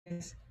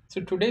guys.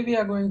 So today we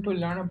are going to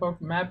learn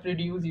about map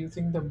reduce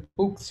using the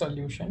book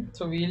solution.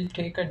 So we'll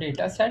take a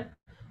data set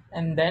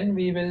and then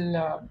we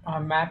will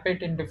map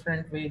it in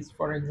different ways.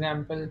 For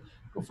example,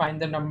 to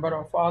find the number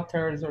of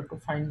authors or to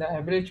find the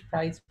average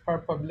price per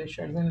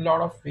publishers and a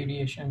lot of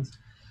variations.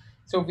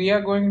 So we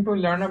are going to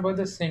learn about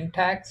the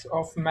syntax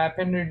of map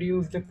and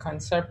reduce, the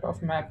concept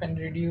of map and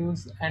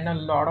reduce, and a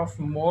lot of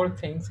more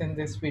things in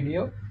this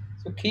video.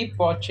 So keep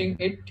watching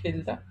it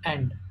till the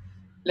end.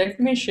 Let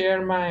me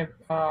share my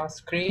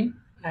screen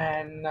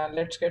and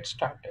let's get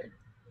started.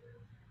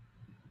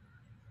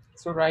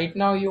 So right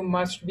now you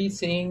must be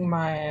seeing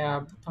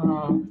my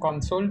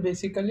console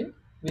basically,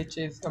 which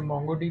is a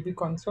MongoDB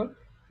console,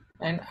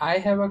 and I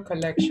have a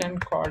collection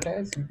called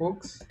as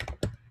books.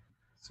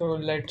 So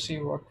let's see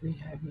what we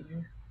have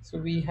here. So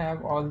we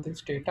have all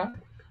this data.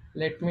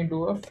 Let me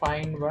do a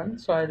find one.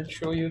 So I'll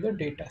show you the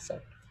data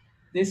set.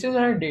 This is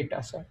our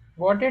data set.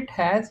 What it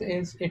has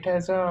is it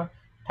has a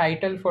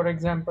title, for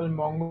example,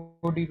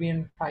 MongoDB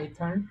in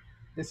Python.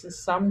 This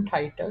is some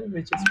title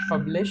which is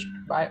published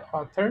by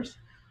authors.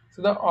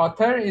 So the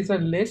author is a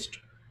list.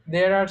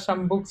 There are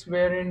some books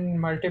wherein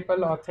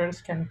multiple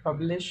authors can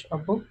publish a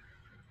book,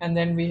 and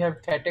then we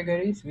have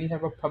categories, we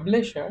have a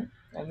publisher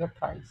and the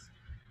price.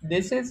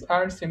 This is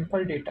our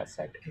simple data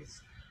set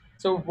is.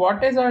 So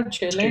what is our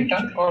challenge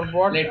Data. or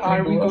what Let me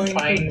are we do a going to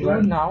find do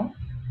one. now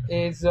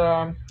is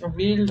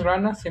we'll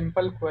run a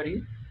simple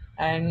query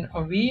and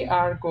we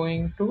are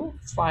going to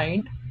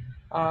find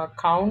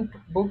count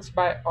books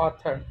by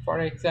author. For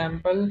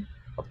example,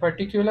 a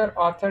particular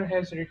author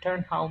has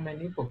written how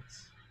many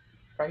books,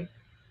 right?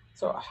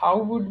 So how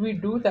would we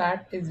do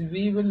that is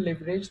we will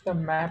leverage the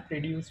map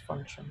reduce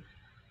function.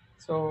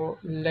 So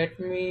let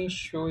me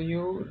show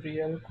you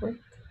real quick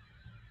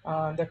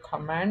the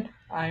command.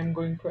 I'm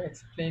going to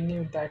explain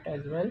you that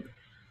as well.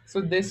 So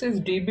this is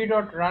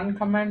db.run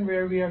command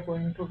where we are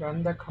going to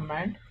run the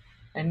command,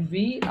 and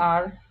we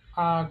are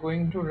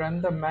going to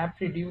run the map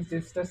reduce,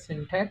 this is the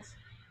syntax,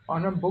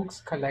 on a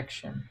books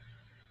collection.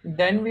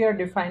 Then we are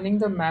defining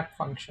the map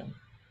function.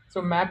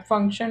 So map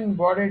function,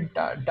 what it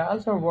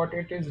does or what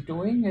it is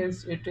doing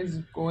is it is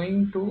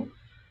going to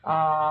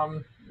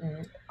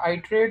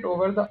iterate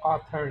over the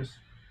authors.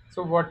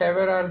 So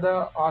whatever are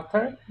the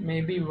author,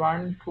 maybe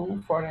one,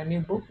 two for any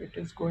book, it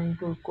is going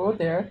to go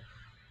there,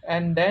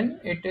 and then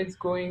it is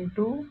going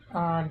to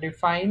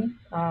define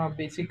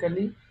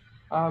basically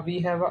we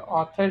have an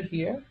author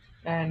here,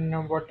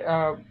 and what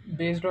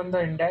based on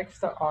the index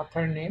the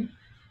author name,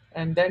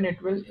 and then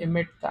it will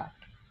emit that.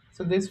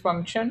 So this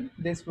function,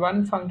 this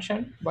one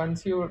function,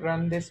 once you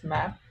run this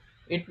map,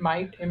 it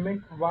might emit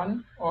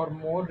one or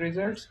more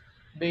results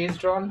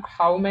based on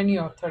how many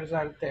authors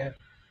are there.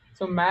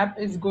 So map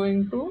is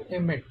going to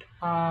emit.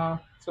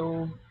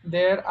 So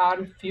there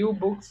are few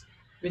books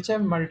which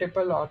have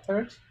multiple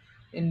authors.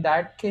 In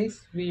that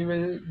case, we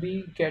will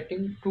be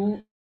getting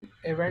two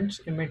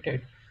events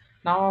emitted.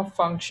 Now a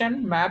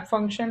function, map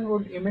function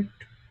would emit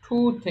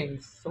two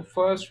things. So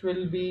first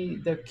will be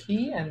the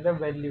key and the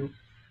value.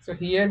 So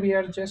here we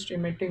are just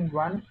emitting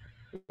one,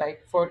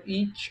 like for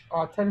each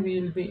author we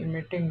will be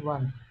emitting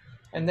one,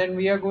 and then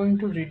we are going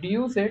to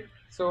reduce it.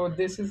 So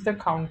this is the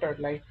counter,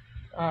 like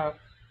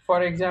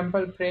for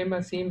example, Prem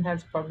Asim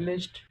has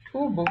published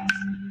two books,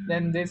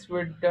 then this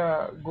would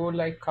go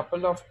like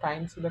couple of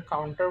times, so the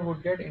counter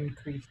would get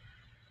increased.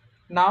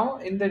 Now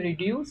in the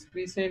reduce,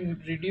 we say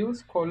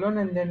reduce colon,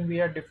 and then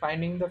we are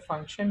defining the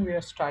function. We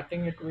are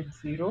starting it with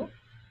 0.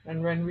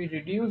 And when we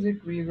reduce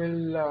it, we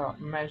will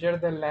measure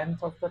the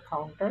length of the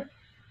counter.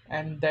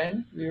 And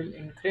then we will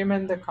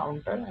increment the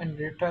counter and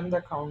return the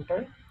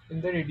counter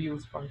in the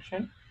reduce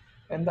function.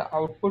 And the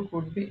output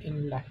would be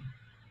inline.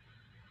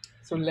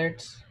 So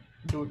let's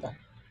do that.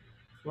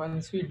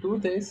 Once we do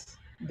this,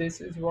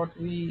 this is what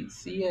we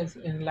see as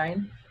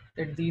inline,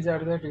 that these are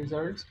the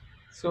results.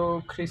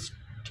 So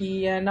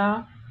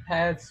Christiana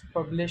has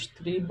published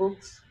 3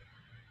 books,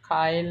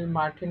 Kyle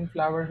Martin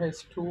Flower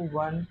has 2,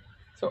 1.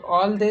 So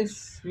all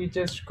this we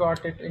just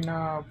got it in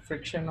a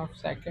fraction of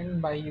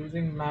second by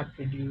using map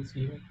reduce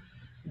here.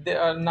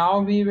 Now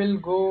we will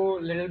go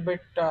a little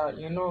bit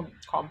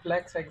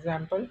complex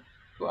example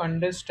to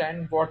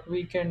understand what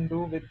we can do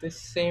with this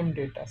same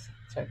data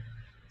set.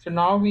 So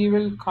now we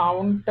will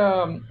count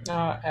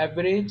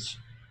average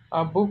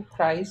book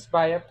price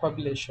by a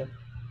publisher.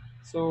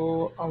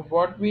 So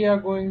what we are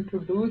going to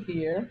do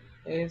here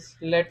is,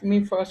 let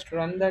me first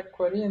run that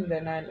query and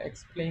then I'll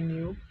explain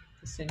you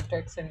the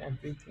syntax and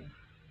everything.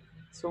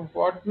 So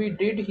what we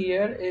did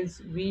here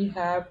is we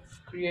have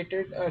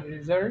created a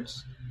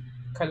results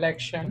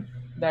collection.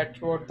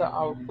 That's what the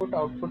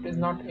output is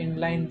not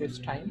inline this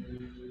time.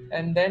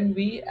 And then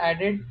we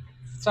added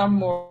some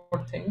more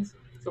things.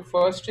 So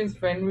first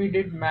is when we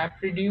did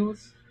map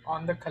reduce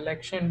on the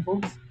collection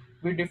books,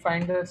 we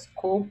defined a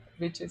scope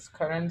which is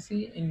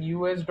currency in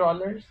US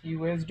dollars,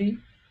 USD,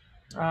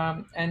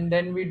 and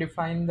then we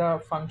define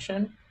the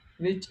function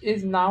which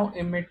is now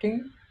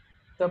emitting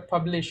the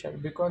publisher,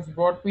 because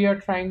what we are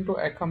trying to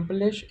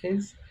accomplish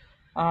is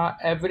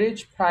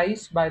average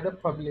price by the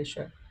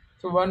publisher.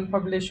 So one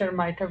publisher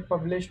might have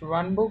published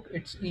one book,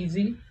 it's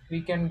easy,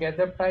 we can get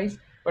the price.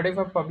 But if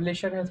a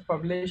publisher has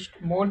published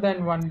more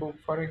than one book,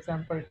 for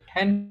example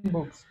 10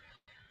 books,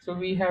 so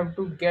we have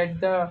to get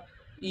the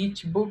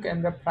each book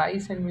and the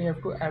price, and we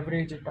have to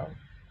average it out.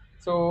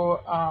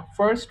 So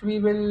first we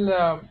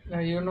will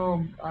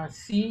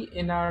see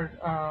in our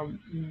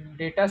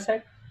data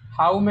set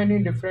how many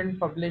different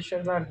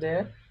publishers are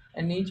there,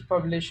 and each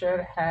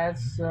publisher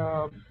has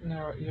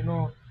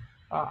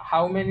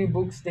how many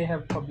books they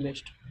have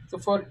published. So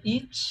for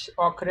each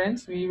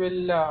occurrence we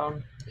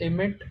will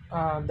emit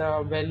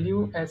the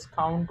value as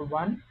count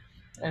 1,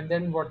 and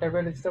then whatever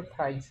is the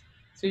price.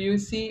 So you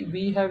see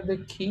we have the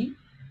key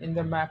in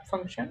the map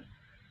function,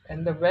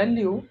 and the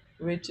value,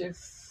 which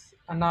is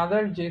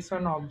another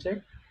JSON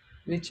object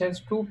which has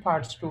two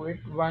parts to it.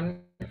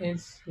 One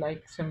is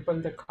like simple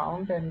the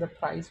count and the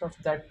price of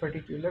that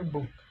particular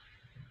book.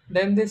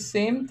 Then this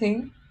same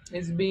thing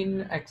is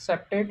being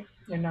accepted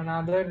in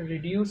another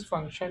reduce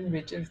function,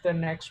 which is the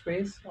next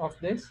phase of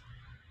this.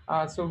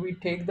 So we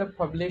take the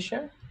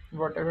publisher,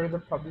 whatever the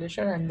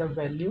publisher, and the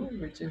value,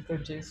 which is the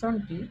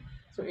JSON key.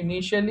 So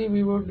initially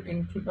we would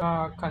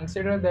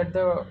consider that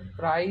the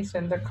price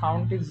and the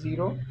count is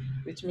 0,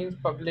 which means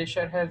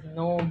publisher has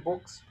no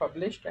books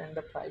published and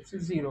the price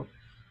is 0.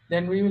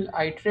 Then we will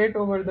iterate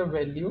over the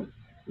value.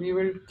 We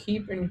will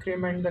keep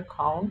increment the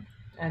count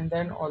and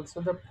then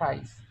also the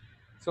price.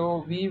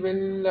 So we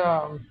will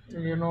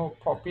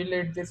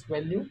populate this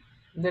value.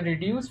 The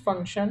reduce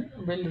function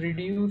will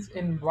reduce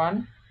in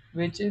one,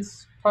 which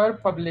is per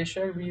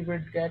publisher we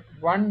would get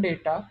one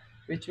data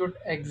which would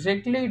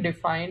exactly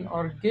define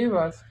or give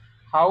us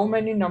how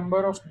many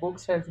number of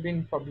books has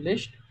been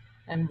published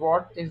and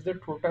what is the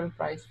total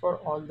price for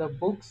all the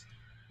books.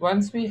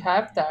 Once we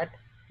have that,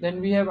 then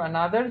we have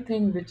another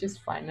thing which is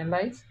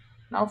finalize.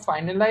 Now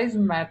finalize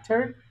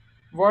method,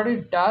 what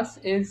it does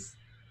is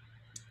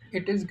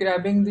it is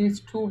grabbing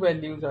these two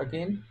values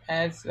again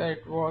as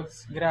it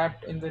was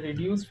grabbed in the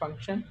reduce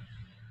function,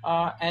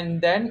 and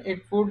then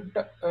it would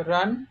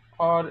run,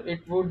 or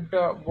it would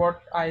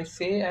what I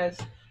say as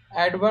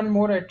add one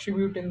more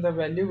attribute in the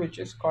value, which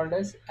is called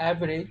as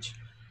average.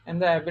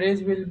 And the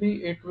average will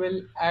be, it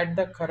will add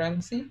the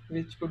currency,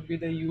 which could be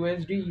the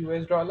USD,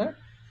 US dollar,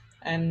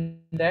 and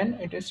then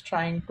it is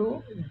trying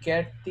to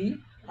get the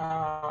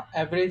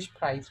average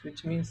price,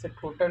 which means the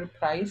total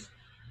price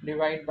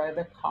divided by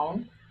the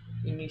count.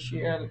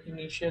 Initial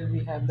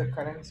we have the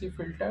currency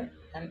filter,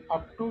 and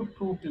up to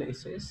two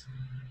places,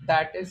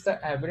 that is the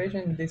average,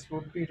 and this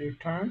would be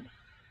returned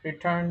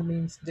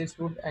means this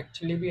would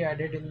actually be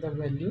added in the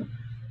value,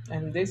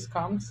 and this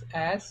comes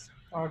as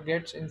or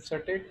gets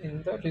inserted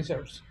in the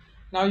results.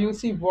 Now you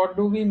see what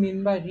do we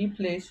mean by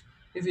replace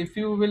is, if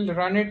you will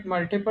run it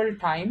multiple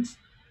times,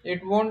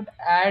 it won't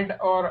add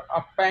or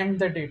append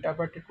the data,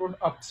 but it would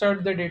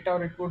upsert the data,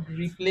 or it would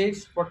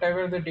replace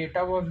whatever the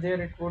data was there,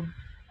 it would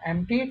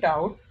empty it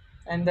out,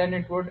 and then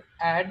it would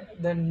add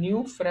the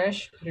new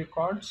fresh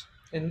records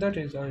in the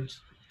results.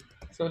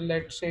 So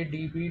let's say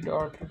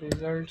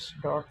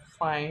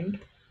db.results.find,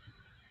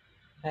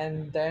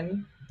 and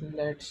then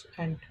let's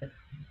enter.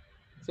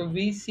 So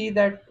we see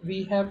that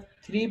we have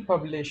three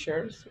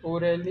publishers,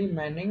 O'Reilly,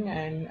 Manning,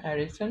 and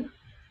Harrison,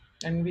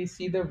 and we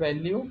see the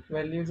value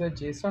is a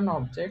JSON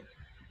object.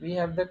 We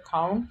have the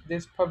count,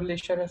 this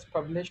publisher has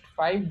published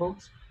 5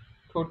 books,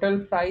 total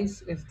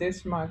price is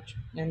this much,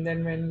 and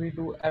then when we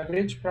do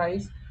average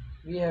price,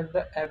 we have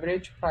the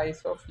average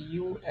price of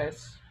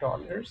US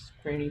dollars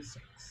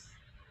 26.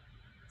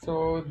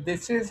 So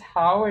this is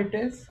how it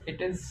is.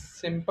 It is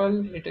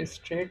simple, it is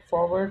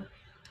straightforward,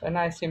 and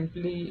I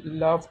simply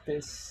love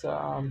this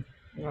the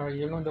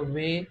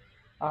way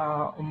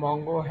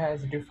Mongo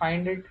has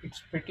defined it.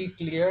 It's pretty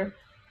clear.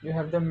 You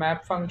have the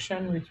map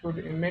function which would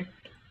emit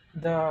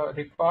the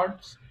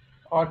records,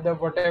 or the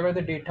whatever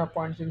the data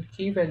points in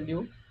key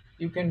value.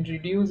 You can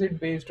reduce it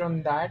based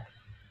on that.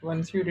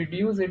 Once you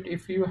reduce it,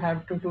 if you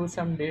have to do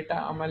some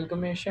data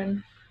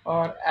amalgamation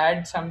or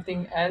add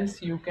something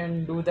else, you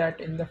can do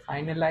that in the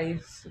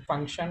finalize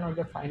function or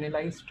the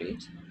finalize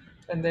stage,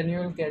 and then you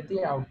will get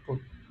the output.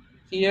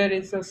 Here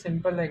is a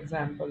simple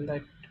example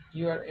that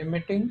you are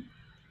emitting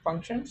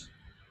functions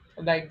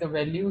like the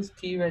values,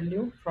 key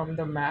value from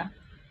the map.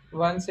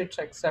 Once it's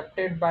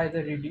accepted by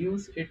the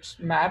reduce, its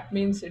map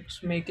means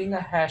it's making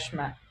a hash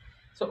map.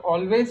 So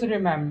always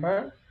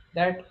remember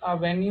that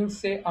when you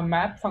say a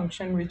map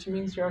function, which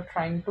means you're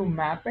trying to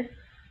map it,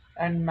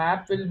 and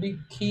map will be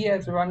key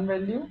as one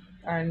value,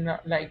 and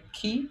like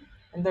key,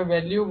 and the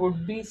value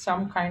would be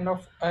some kind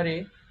of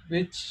array,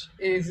 which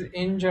is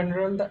in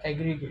general the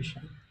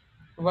aggregation.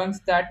 Once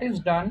that is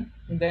done,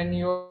 then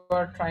you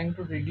are trying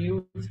to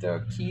reduce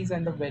the keys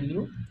and the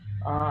value,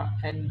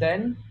 and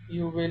then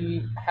you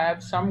will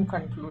have some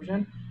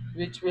conclusion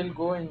which will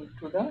go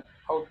into the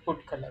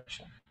output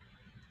collection.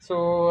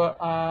 So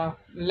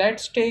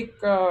let's take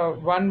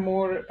one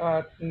more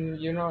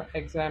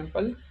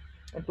example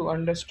to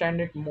understand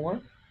it more.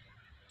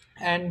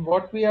 And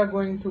what we are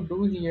going to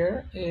do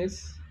here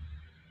is,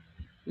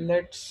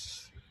 let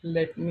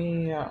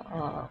me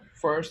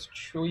first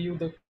show you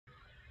the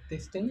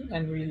this thing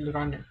and we'll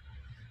run it.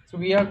 So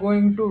we are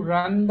going to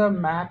run the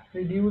map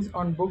reduce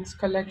on books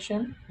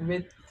collection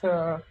with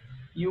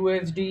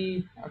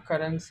USD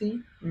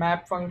currency.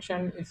 Map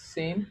function is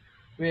same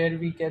where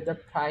we get the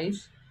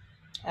price,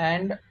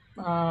 and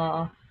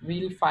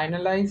we'll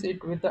finalize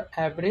it with the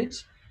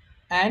average,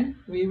 and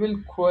we will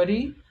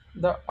query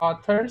the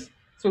authors.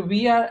 So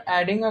we are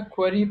adding a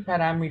query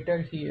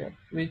parameter here,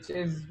 which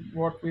is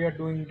what we are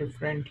doing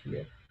different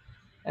here.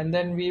 And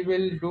then we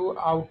will do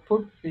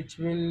output, which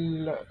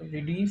will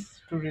reduce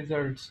to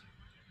results.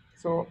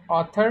 So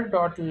author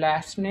dot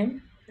last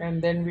name,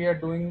 and then we are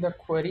doing the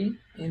query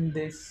in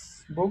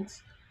this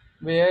books,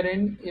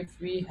 wherein if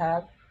we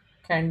have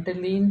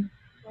Canteline,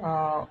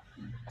 uh,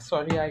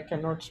 sorry, I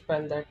cannot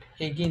spell that,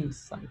 Higgins,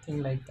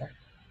 something like that.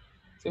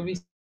 So we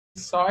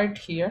saw it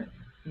here.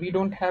 We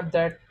don't have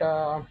that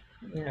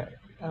yeah,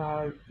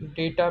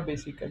 data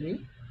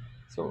basically.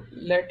 So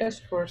let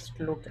us first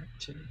look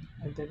actually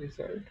at the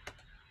result.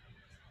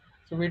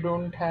 So we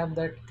don't have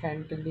that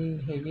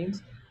Canteline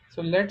Higgins.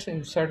 So let's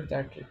insert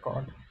that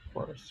record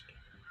first.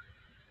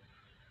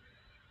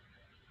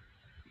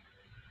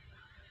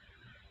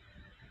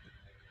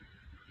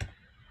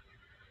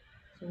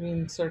 So we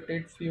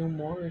inserted few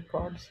more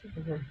records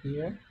over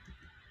here.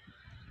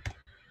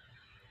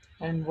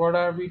 And what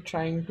are we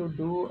trying to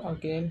do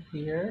again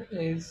here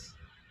is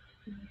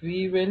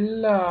we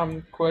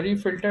will query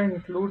filter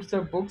includes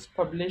the books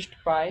published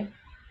by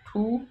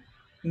two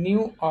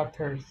new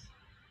authors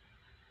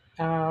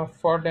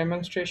for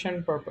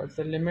demonstration purpose.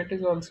 The limit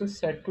is also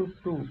set to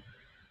 2,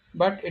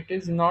 but it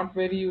is not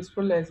very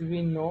useful as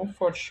we know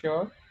for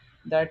sure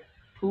that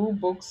 2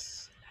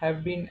 books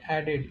have been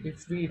added.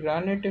 If we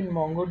run it in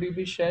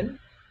MongoDB shell,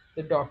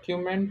 the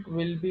document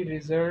will be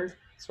resolved.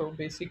 So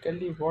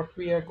basically what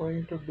we are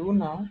going to do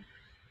now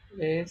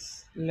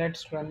is,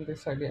 let's run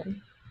this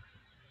again.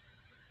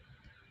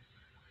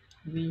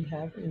 We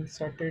have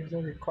inserted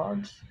the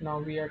records. Now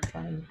we are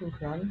trying to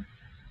run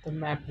the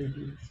map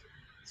reduce.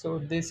 So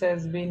this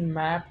has been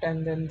mapped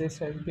and then this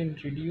has been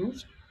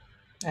reduced,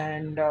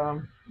 and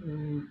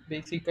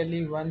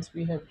basically once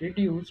we have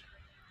reduced,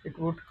 it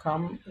would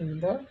come in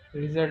the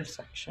result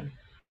section.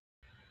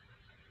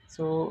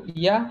 So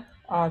yeah,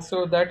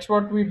 so that's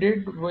what we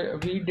did.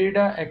 We did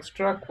a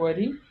extra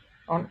query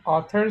on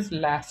author's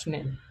last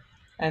name,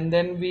 and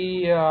then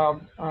we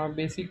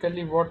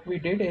basically what we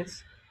did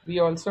is we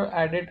also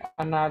added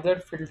another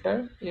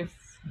filter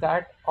if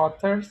that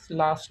author's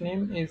last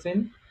name is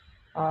in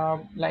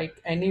like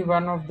any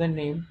one of the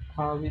name,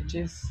 which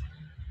is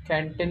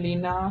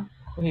Cantelina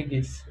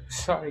Higgis.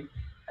 Sorry,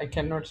 I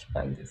cannot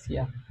spell this.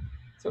 Yeah.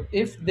 So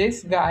if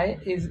this guy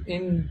is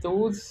in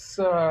those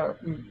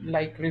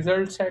like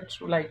result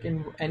sets, like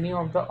in any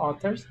of the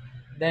authors,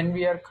 then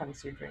we are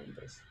considering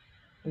this.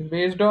 And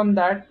based on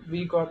that,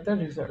 we got the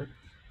result.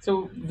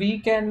 So we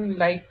can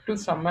like to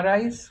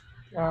summarize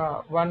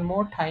one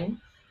more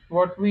time.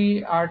 What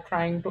we are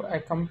trying to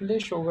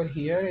accomplish over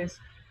here is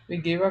we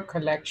give a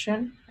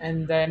collection,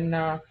 and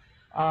then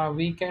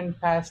we can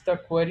pass the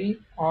query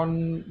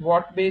on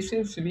what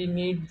basis we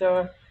need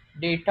the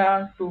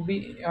data to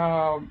be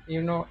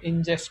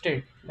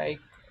ingested. Like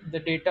the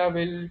data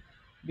will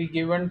be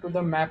given to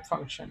the map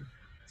function.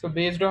 So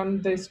based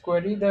on this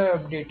query,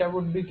 the data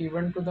would be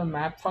given to the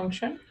map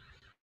function,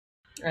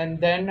 and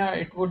then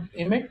it would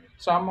emit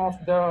some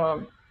of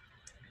the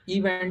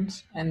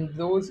events, and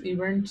those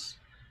events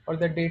or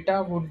the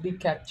data would be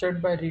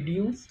captured by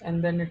reduce,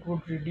 and then it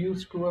would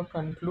reduce to a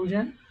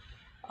conclusion.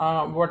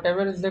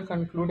 Whatever is the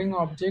concluding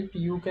object,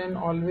 you can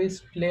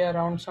always play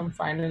around some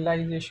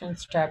finalization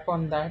step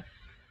on that.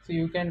 So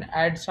you can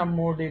add some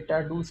more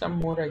data, do some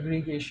more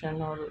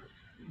aggregation, or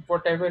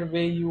whatever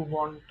way you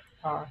want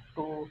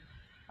to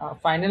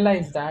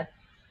finalize that.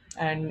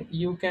 And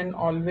you can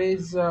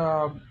always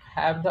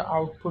have the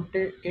output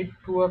it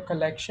to a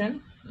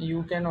collection.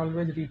 You can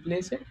always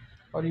replace it,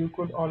 or you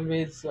could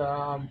always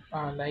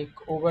like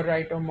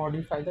overwrite or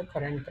modify the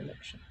current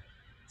collection.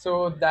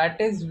 So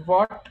that is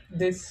what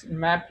this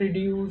map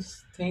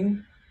reduce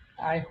thing.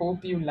 I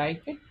hope you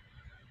like it.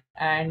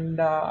 And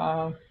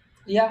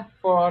yeah,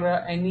 for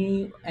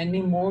any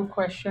more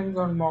questions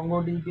on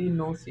MongoDB,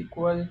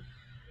 NoSQL,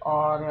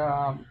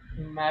 or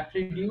map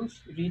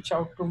reduce, reach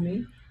out to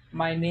me.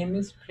 My name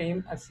is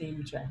Prem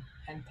Asim Jain,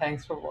 and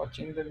thanks for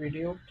watching the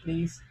video.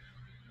 Please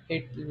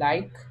hit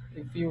like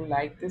if you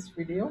like this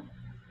video,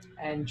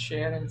 and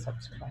share and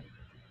subscribe.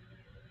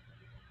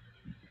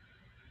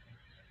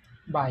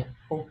 Bye.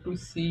 Hope to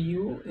see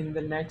you in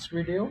the next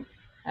video,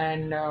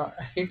 and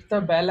hit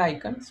the bell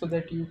icon so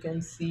that you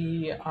can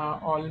see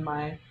all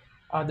my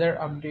other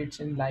updates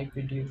in live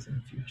videos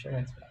in future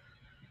as well.